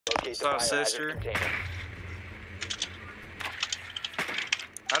Locate the What's up, biohazard sister? container.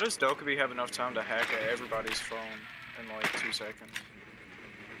 How does Dokkaebi have enough time to hack everybody's phone in like 2 seconds?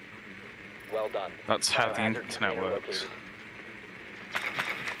 Well done. That's how the Biohazard internet container works. located.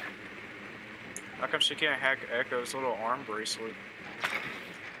 How come she can't hack Echo's little arm bracelet?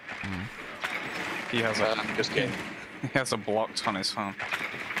 He has a Just kidding. he has a blocked on his phone.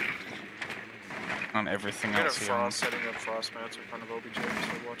 On everything We got a else he Frost owns. setting up Frost mats in front of OBJ,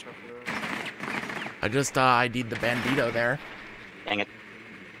 so watch out for that. I just ID'd the bandito there. Dang it.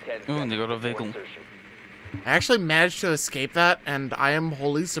 10 Ooh, and they seconds got a before vehicle. insertion. I actually managed to escape that, and I am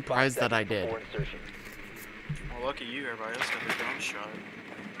wholly 5 surprised that I seconds did. before insertion. Well, lucky you, everybody else got their gun shot.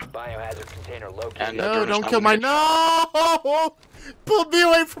 Biohazard container located. And No, drone is don't not kill my— limited. No! Pulled me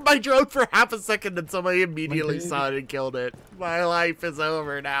away from my drone for half a second, and somebody immediately saw it and killed it. My life is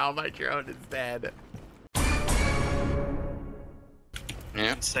over now. My drone is dead.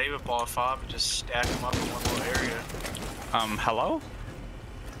 Yeah. Save up all 5 and just stack them up in one little area. Hello?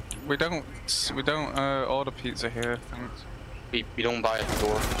 We don't order pizza here, thanks. We don't buy at the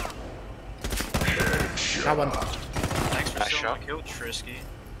door. Got one. Thanks for Nice stealing shot. my kill, Trisky.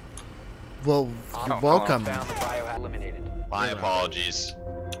 Well, you're welcome. Found the biohazard eliminated. My apologies.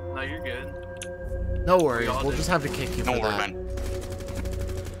 No, you're good. No worries. We'll just have to kick you for Don't worry, that. man.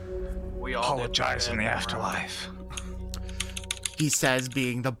 We all did Apologize in the bad, afterlife. He says,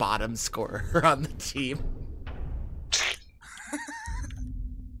 being the bottom scorer on the team.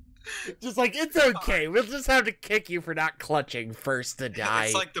 Just like, it's okay. We'll just have to kick you for not clutching first to die.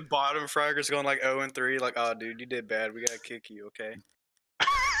 It's like the bottom fraggers going like 0-3, like, oh, dude, you did bad. We gotta kick you, okay?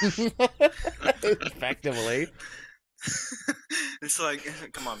 Effectively. It's like,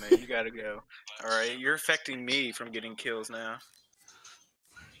 come on, man, you gotta go. Alright, you're affecting me from getting kills now.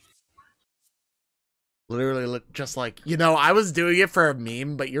 Literally look just like, you know, I was doing it for a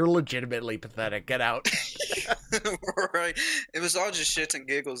meme, but you're legitimately pathetic. Get out. Right. It was all just shits and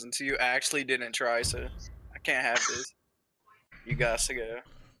giggles until you actually didn't try, so I can't have this. You got to go.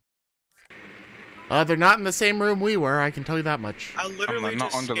 They're not in the same room we were, I can tell you that much. I literally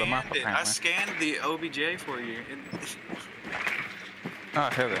not just under the map, scanned it. I apparently. scanned the OBJ for you. Oh,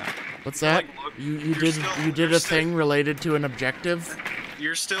 here they are. What's that? Like, look, You you're did still- you did you're a still- thing related to an objective?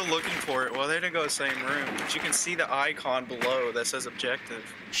 You're still looking for it. Well, they didn't go the same room, but you can see the icon below that says objective.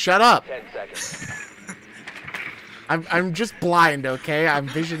 Shut up. 10 seconds. I'm just blind, okay? I'm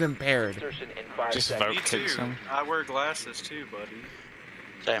vision impaired. Insertion in 5 Just seconds. Me vote kicks too. him. I wear glasses too, buddy.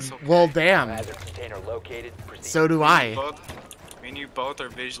 Damn. It's okay. Well, damn. Biohazard container located. Proceed. So do I. Me and you both are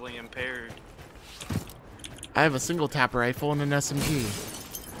visually impaired. I have a single tap rifle and an SMG.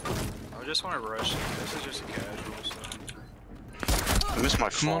 I just want to rush it. This is just a casual, so. I missed my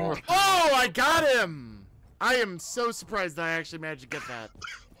Come on, fall. we're- Oh, I got him! I am so surprised that I actually managed to get that.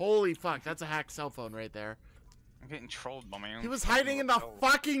 Holy fuck, that's a hacked cell phone right there. I'm getting trolled by my own. He was hiding in the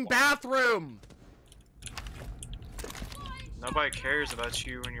fucking bathroom! Nobody cares about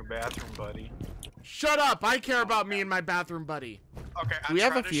you and your bathroom, buddy. Shut up! I care about me and my bathroom buddy. Okay, Do we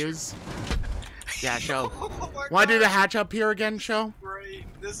have a fuse? Yeah, show. Wanna do the hatch up here again, show? Great.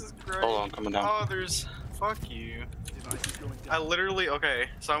 This is great. Hold on, coming down. Oh, there's. Fuck you. I literally. Okay,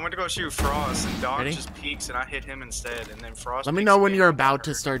 so I went to go shoot Frost, and Doc Ready? just peeks, and I hit him instead, and then Frost. Let me peeks know when again, you're and I about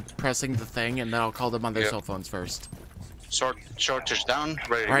to hurt. start pressing the thing, and then I'll call them on their Yep. cell phones first. Shortage down,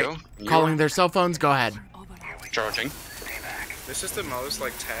 ready to Alright, go. You calling are their cell phones, go ahead. charging. This is the most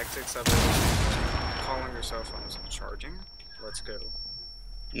like tactics I've ever seen. Calling your cell phones and charging. Let's go.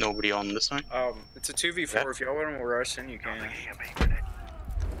 Nobody on this side. It's a 2v4. Yeah. If y'all want to rush in, you can.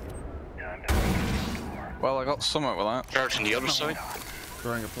 Well, I got somewhere with that. Charging the other side.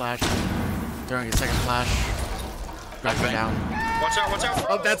 Throwing a flash. Throwing a second flash. Dropping down. Watch out! Watch out!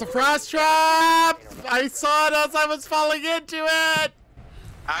 Oh, that's a frost trap! I saw it as I was falling into it!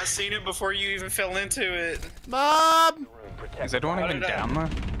 I seen it before you even fell into it. Mom! Protect Is anyone How even did I- down there?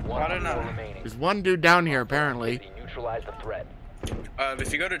 one I don't know. remaining. There's one dude down here, apparently. Neutralize the threat.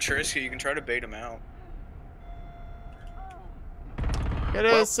 If you go to Trisky, you can try to bait him out. Get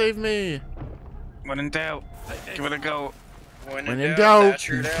it, save me! When in doubt, give it a go. When When in doubt, that's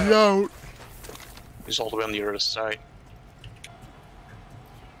your doubt. doubt. He's all the way on the other side.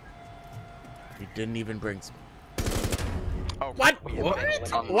 He didn't even bring. Oh, What? What?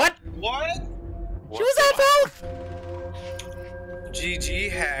 What? What? She was at both! GG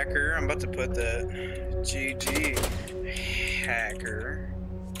hacker. I'm about to put that. GG hacker.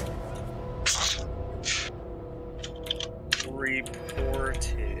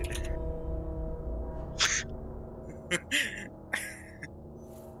 Reported.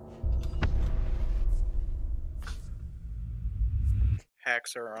 Hacker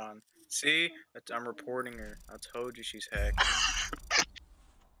hacks are on. See? I'm reporting her. I told you she's hacked.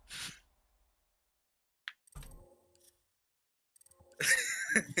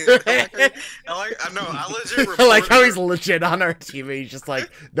 I legit I like how reported he's legit on our TV. He's just like,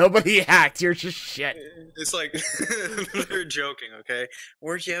 nobody hacked. You're just shit. It's like they're joking, okay?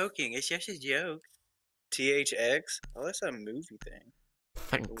 We're joking. It's just a joke. THX? Oh, that's a movie thing.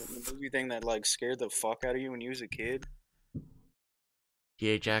 The movie thing that like scared the fuck out of you when you was a kid.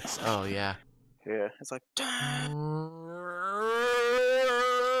 THX. Oh yeah. Yeah, it's like.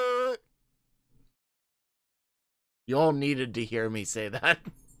 You all needed to hear me say that.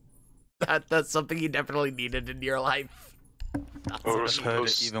 That's something you definitely needed in your life. Or I've heard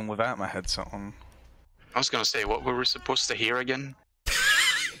it even without my headset on. I was gonna say, what were we supposed to hear again?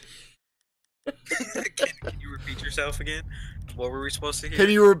 Can you repeat yourself again? What were we supposed to hear? Can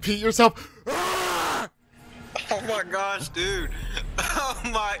you repeat yourself? Oh my gosh, dude! Oh,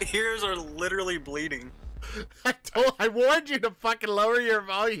 my ears are literally bleeding. I warned you to fucking lower your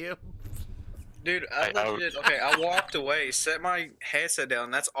volume. Dude, I walked away, set my headset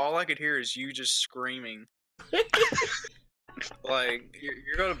down. That's all I could hear is you just screaming. Like,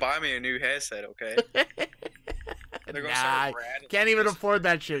 you're gonna buy me a new headset, okay? They're gonna start ratting. Can't even afford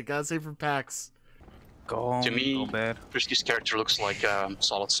that shit. Gotta save for packs. Go To me, bad. Frisky's character looks like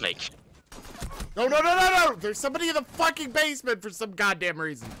Solid Snake. No, no, no, no, no! There's somebody in the fucking basement for some goddamn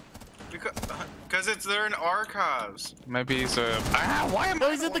reason. Because they're in archives. Maybe he's a. Why am No,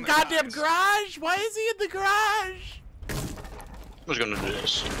 I he's in the one that goddamn dies? garage! Why is he in the garage? Who's gonna do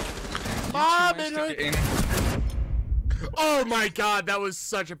this? Mom, Too it much to get hurt. in. Oh my god, that was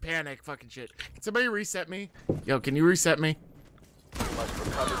such a panic. Fucking shit. Can somebody reset me? Yo, can you reset me?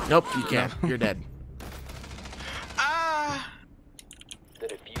 Nope, you can't. You're dead. Ah! The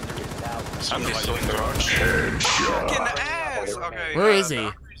diffuser is now. Somebody's still in the garage. Fucking ass! Okay. Where is he?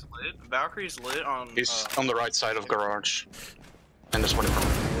 Valkyrie's lit on. He's on the right side of garage. And there's one in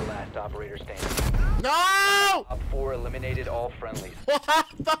front. Your last operator standing. No! Up 4 eliminated all friendlies. What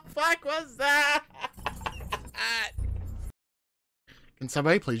the fuck was that? Can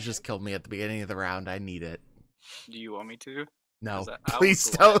somebody please just kill me at the beginning of the round? I need it. Do you want me to? No, I please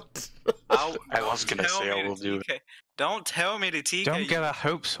was don't. I was gonna Tell say I me to will do it. TK. Don't tell me to TK. Don't get our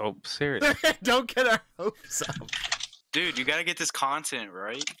hopes up, seriously. Don't get our hopes up. Dude, you gotta get this content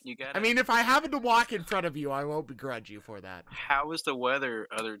right. You gotta. I mean, if I happen to walk in front of you, I won't begrudge you for that. how is the weather,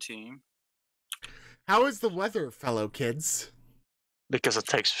 other team? How is the weather, fellow kids? Because it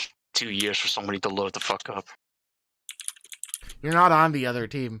takes 2 years for somebody to load the fuck up. You're not on the other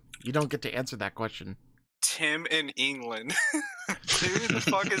team. You don't get to answer that question. Tim in England. Who the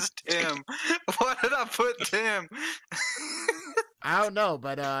fuck is Tim? Why did I put Tim? I don't know,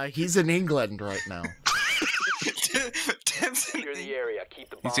 but he's in England right now. Tim's in Secure the area. Keep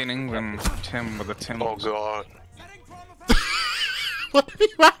the He's in England, Tim with a Tim. Oh god. What if you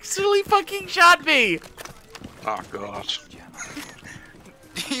actually fucking shot me? Oh god.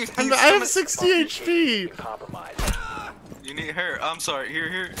 I have 60 HP. compromise. You need her. I'm sorry.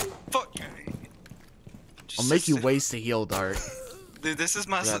 Here. Fuck. I'll make you waste a heal dart. Dude, this is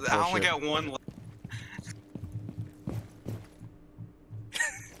my. That I only bullshit. got one.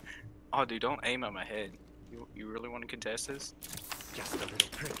 Oh, dude, don't aim at my head. You really want to contest this? Just a little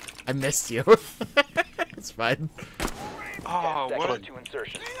prick. I missed you. It's fine. Oh, 10 what? seconds to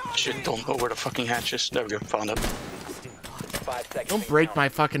insertion. Shit, don't know where the fucking hatch is. There we go, found it. 5 seconds. Don't break my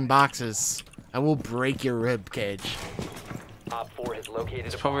fucking boxes. I will break your rib cage. Op 4 has located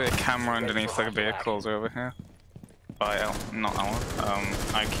There's a probably a bomb. camera Ready underneath for the hostile vehicles over here. By not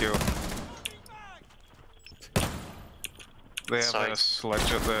IQ. They have Sorry. a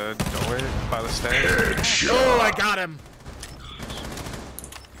sledge at the doorway by the stairs. Oh, I got him.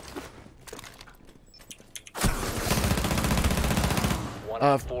 One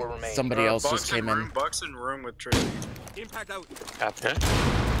op 4 remains. Somebody else Bucks just came in. Bucks in room with Trisky. Okay.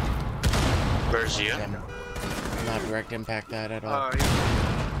 Where's he? Him. Not direct impact that at all.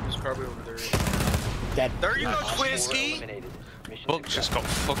 He's probably over there. Dead. There you go, Op 4 Twisky! eliminated. Mission Book just got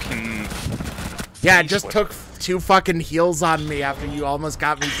fucking. Yeah, it just took 2 fucking heals on me after you almost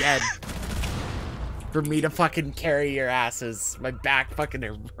got me dead. For me to fucking carry your asses. My back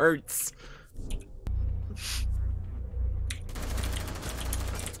fucking hurts.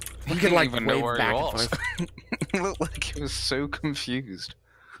 You can like even know wave where back he and was. forth. He looked like he was so confused.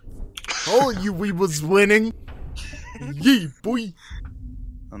 Oh, we was winning. Yee, boy.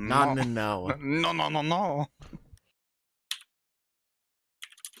 No, no, no. No, no, no, no.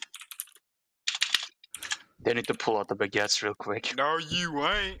 They need to pull out the baguettes real quick. No, you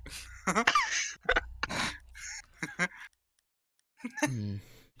ain't. You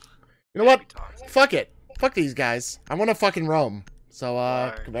know what? Fuck it. Fuck these guys. I want to fucking roam. So,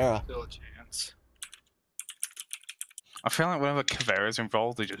 Caveira. Still a chance. I feel like whenever Caveira's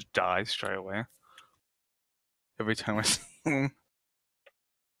involved, they just die straight away. Every time I see them.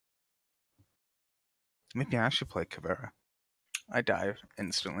 Maybe I should play Caveira. I die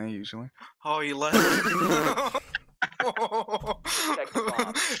instantly, usually. Oh, you left.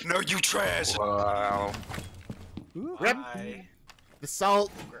 No, you trash. Wow. Rip. The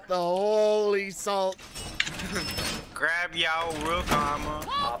salt. The holy salt. Grab y'all real karma.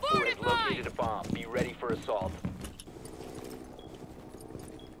 Op 4 has located a bomb. Be ready for assault.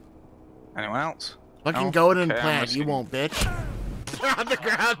 Anyone else? Fucking No? go in and Okay, I'm plant. risking- You won't, bitch. On the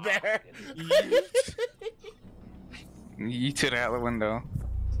ground there. Yeet it out the window.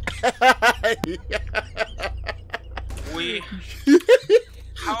 We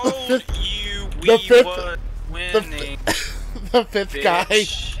told you we the fifth- was winning. The fifth guy.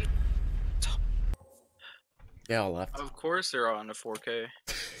 Bitch. They all left. Of course they're all on the 4K.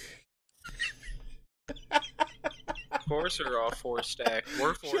 Of course they're all 4 stack.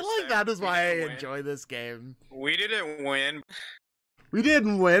 We're 4 Shit like stack. that is We why I didn't win. enjoy this game. We didn't win. We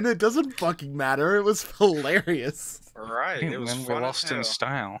didn't win. It doesn't fucking matter. It was hilarious. Right. It was When we fun lost as in hell.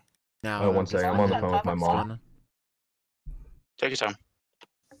 style. Now, Oh, one second. I'm on the phone with my mom. Take your time.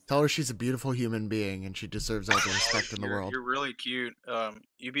 Tell her she's a beautiful human being and she deserves all the respect in the world. You're really cute.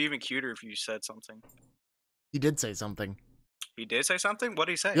 You'd be even cuter if you said something. He did say something. He did say something? What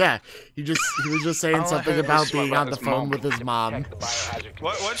did he say? Yeah, he was just saying Oh, something hey, about this is being on the his phone mom. with his mom. Protect the biohazard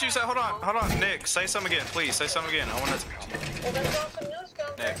What'd you say? Hold on, Nick. Say something again, please. Say something again. I want to.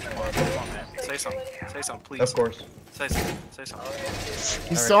 Nick, come on, man. Say something, please. Of course. Say something.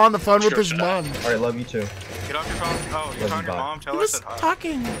 He's still on the phone with his Sure. mom. All right, love you too. Get off your phone. Oh, you're Love talking to you, your mom. He Tell her I was said hi.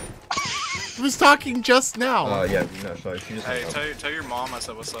 talking. He was talking just now. Yeah, no, sorry. She just. Hey, tell your mom I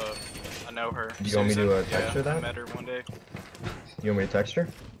said what's up. I know her. Do you want me to, Susan. text her that? I met her one day. You want me to text her?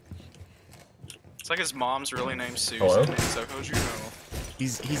 It's like his mom's really named Susan. Hello? And so how'd you know?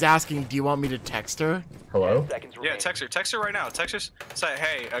 He's asking, do you want me to text her? Hello? seconds Yeah, remaining. text her. Text her right now. Text her. Say,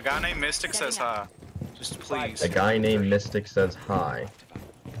 hey, a guy named Mystic says hi. Just please. A guy named Mystic says hi.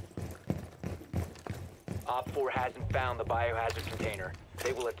 Op 4 hasn't found the biohazard container.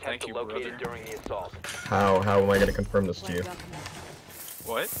 They will attempt Thank to you, locate it brother. during the assault. How am I gonna confirm this to you?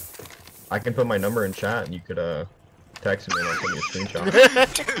 What? I can put my number in chat and you could text me and I'll send you a screenshot.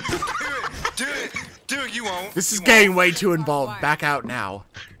 Do it, you won't. This is You getting way too involved. Back out now.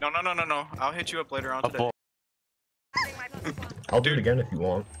 won't. No. I'll hit you up later on today. I'll do it again if you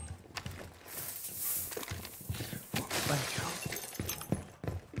want.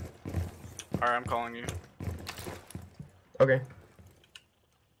 Alright, I'm calling you. Okay.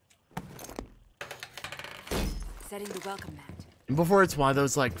 Setting the welcome mat. And before it's one of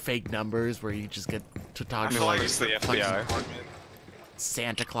those like fake numbers where you just get to I talk to feel like like it's the fucking FBI.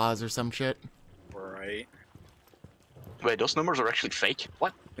 Santa Claus or some shit. Right. Wait, those numbers are actually fake?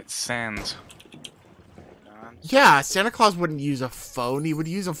 What? It's sand. Yeah, Santa Claus wouldn't use a phone. He would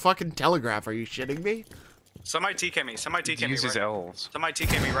use a fucking telegraph. Are you shitting me? Somebody TK me. Somebody He TK me uses right now. elves. Somebody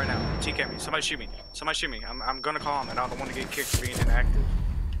TK me right now. TK me. Somebody shoot me. Somebody shoot me. I'm gonna call him and I don't want to get kicked for being inactive.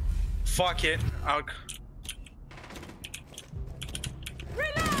 Fuck it.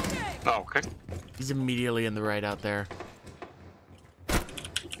 Oh, okay. He's immediately in the right out there.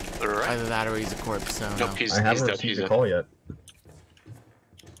 Alright. Either that or he's a corpse. So no. Nope, he's I haven't dead. received He's a dead. call yet.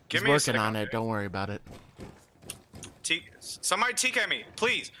 Give He's me a working second. on it. Don't worry about it. Somebody TK me,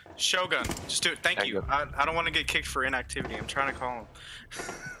 please. Shogun, just do it. Thank There you you. go. I don't want to get kicked for inactivity. I'm trying to call him.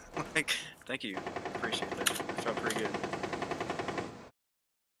 Like, thank you. Appreciate that. Felt pretty good.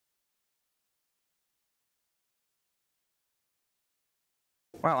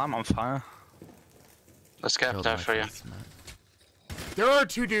 Well, I'm on fire. Let's cap Killed that my for you. face, man. There are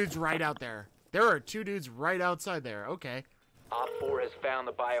two dudes right out there. There are two dudes right outside there. Okay. Op 4 has found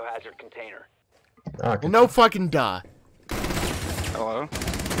the biohazard container. Ah, Well, no fucking duh. Hello?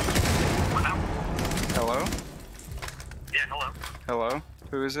 Hello? Yeah, hello. Hello?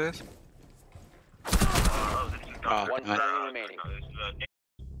 Who is this? One nice. friendly remaining.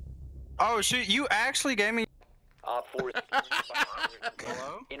 Oh shit, you actually gave me. Op 4 is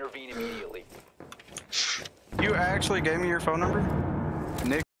Hello? intervene immediately. You actually gave me your phone number?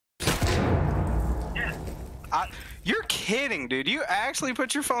 Nick? Yeah. You're kidding, dude. You actually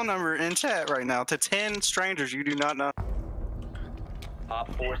put your phone number in chat right now to 10 strangers you do not know.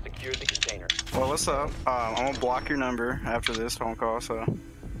 Op 4 secured the container. Well, what's up? I'm gonna block your number after this phone call, so.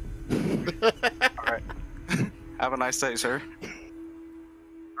 Alright. Have a nice day, sir.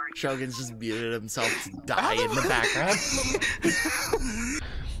 Alright, Shogun's just muted himself to die in the background.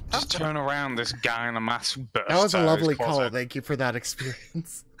 Just turn around, this guy in a massive burst. That was a out of his lovely closet. call. Thank you for that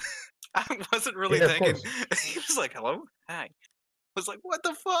experience. I wasn't really Yeah, of thinking. course. He was like, "Hello, hi." I was like, "What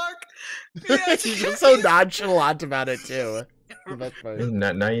the fuck?" Yeah, He's just so nonchalant about it too. That's funny.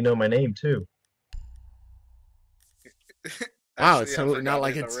 Now you know my name too. Wow, Actually, it's I totally forgot not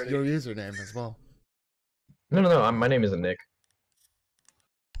like it it's already. your username as well. No. My name isn't Nick.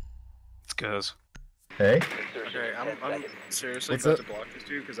 It's Guz. Hey, Okay, I'm seriously What's about up? to block this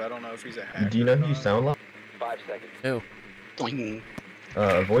dude because I don't know if he's a hacker. do you know or who you not. sound like? 5 seconds. Ew. Boing.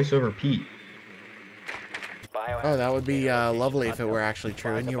 Voiceover Pete. Biohazard Oh, that would be container location lovely if it were unknown. actually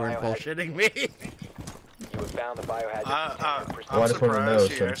true Find and the you weren't biohazard- bullshitting me. You have found the biohazard container. I'm Well, I just wanted to know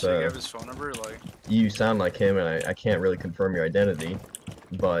surprised he since, actually gave his phone number. Like, You sound like him, and I can't really confirm your identity,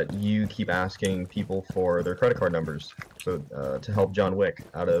 but you keep asking people for their credit card numbers, so to help John Wick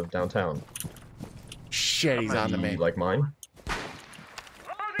out of downtown. Shit, he's on Do to you me. like mine?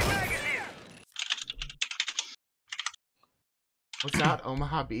 What's that?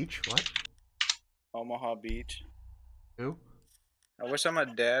 Omaha Beach? What? Omaha Beach. Who? I wish my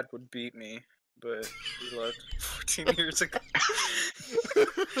dad would beat me, but he left 14 years ago. Hey,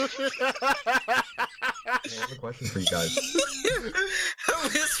 I have a question for you guys. I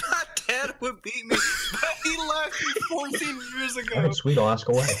wish my dad would beat me, but he left me 14 years ago. Alright, sweet, I'll ask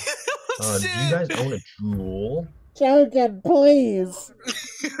away. Oh, Do shit. you guys own a jewel? Shogun, please.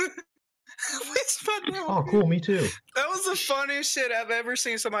 I wish my dad Oh, would cool, me too. That was the funniest shit I've ever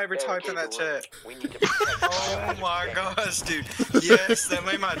seen somebody ever type in that chat. We need to protect the Oh biohazard my container. gosh, dude. Yes, that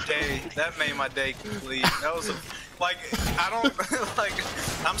made my day. That made my day complete. That was a, like, I don't, like,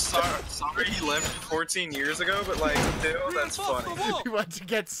 I'm sorry he left 14 years ago, but like, still, that's funny. He went to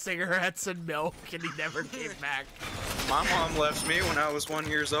get cigarettes and milk and he never came back. My mom left me when I was 1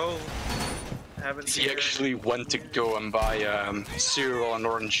 year old. Haven't seen He her. actually went to go and buy cereal and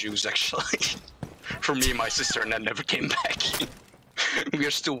orange juice, actually. For me and my sister, and then never came back. We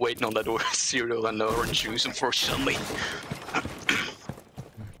are still waiting on that cereal and the orange juice, unfortunately.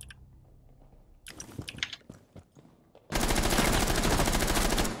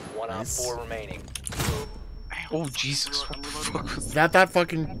 One on Nice. 4 remaining. Oh, Jesus. What the fuck was Is that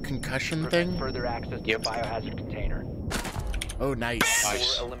fucking concussion Prevent thing? further access to Yep. the biohazard container. Oh, nice.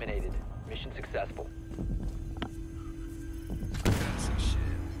 Nice. 4 eliminated. Mission successful.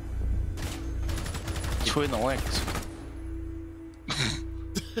 between the legs?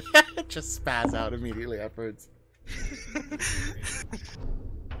 Just spaz out immediately afterwards.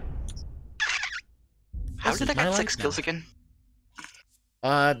 How did I I get like 6 that. kills again?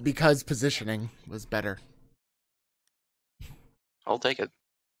 Because positioning was better. I'll take it.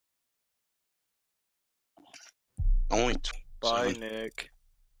 Only Bye, 7. Nick.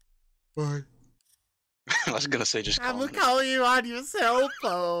 Bye. I was gonna say just I'm call gonna me. call you on your cell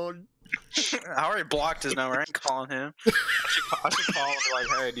phone. I already blocked his number. I ain't calling him. I should call him and be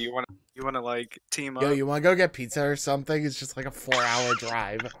like, hey, do you want to like team up? Yo, you wanna go get pizza or something? It's just like a 4-hour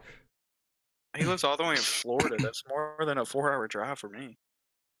drive. He lives all the way in Florida. That's more than a 4-hour drive for me.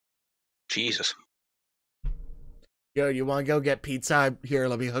 Jesus. Yo, you wanna go get pizza? Here,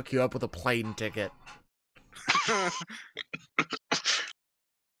 let me hook you up with a plane ticket.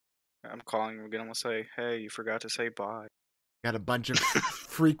 I'm calling him again. I'm gonna say, hey, you forgot to say bye. Got a bunch of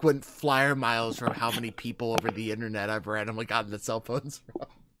frequent flyer miles from how many people over the internet I've randomly gotten the cell phones from.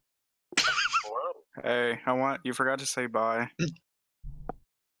 Hey, you forgot to say bye. I'm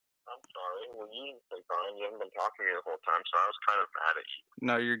sorry. Well, you didn't say fine. You haven't been talking to me the whole time, so I was kind of mad at you.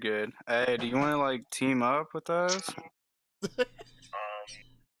 No, you're good. Hey, do you want to like team up with us?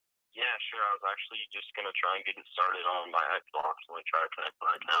 Yeah, sure. I was actually just gonna try and get it started on my Xbox and like try to connect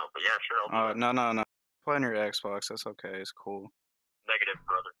my account. But yeah, sure. I'll do that. No. Play on your Xbox. That's okay. It's cool. Negative,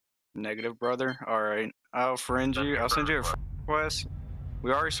 brother. Negative, brother. All right. I'll friend you. I'll send you a friend request.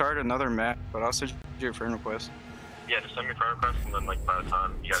 We already started another match, but I'll send you a friend request. Yeah, just send me a friend request, and then like by the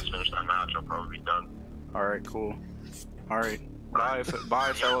time you guys finish that match, I'll probably be done. All right, cool. All right. Bye,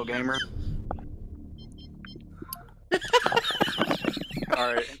 bye, fellow gamer.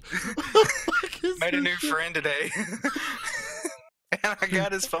 All right. Made a new friend today. And I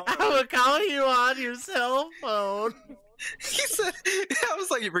got his phone. I'm gonna call you on your cell phone. He said, I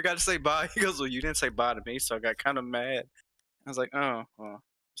was like, you forgot to say bye. He goes, well, you didn't say bye to me, so I got kind of mad. I was like, oh, well,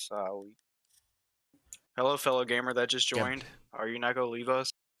 sorry. Hello, fellow gamer that just joined. Are you not gonna leave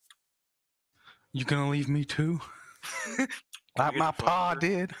us? You gonna leave me too? Like get my the phone pa number?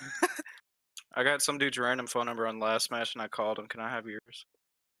 did. I got some dude's random phone number on last match, and I called him. Can I have yours?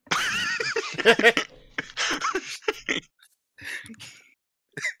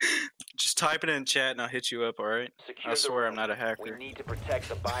 Just type it in chat and I'll hit you up, alright? Secure I the swear I'm room. not a We hacker. need to protect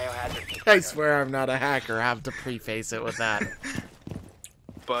the biohazard container. I swear I'm not a hacker. I have to preface it with that.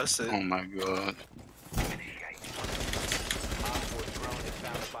 Bust it. Oh my god. Op 4 drone has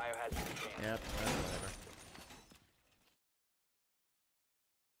found the biohazard container. Yep.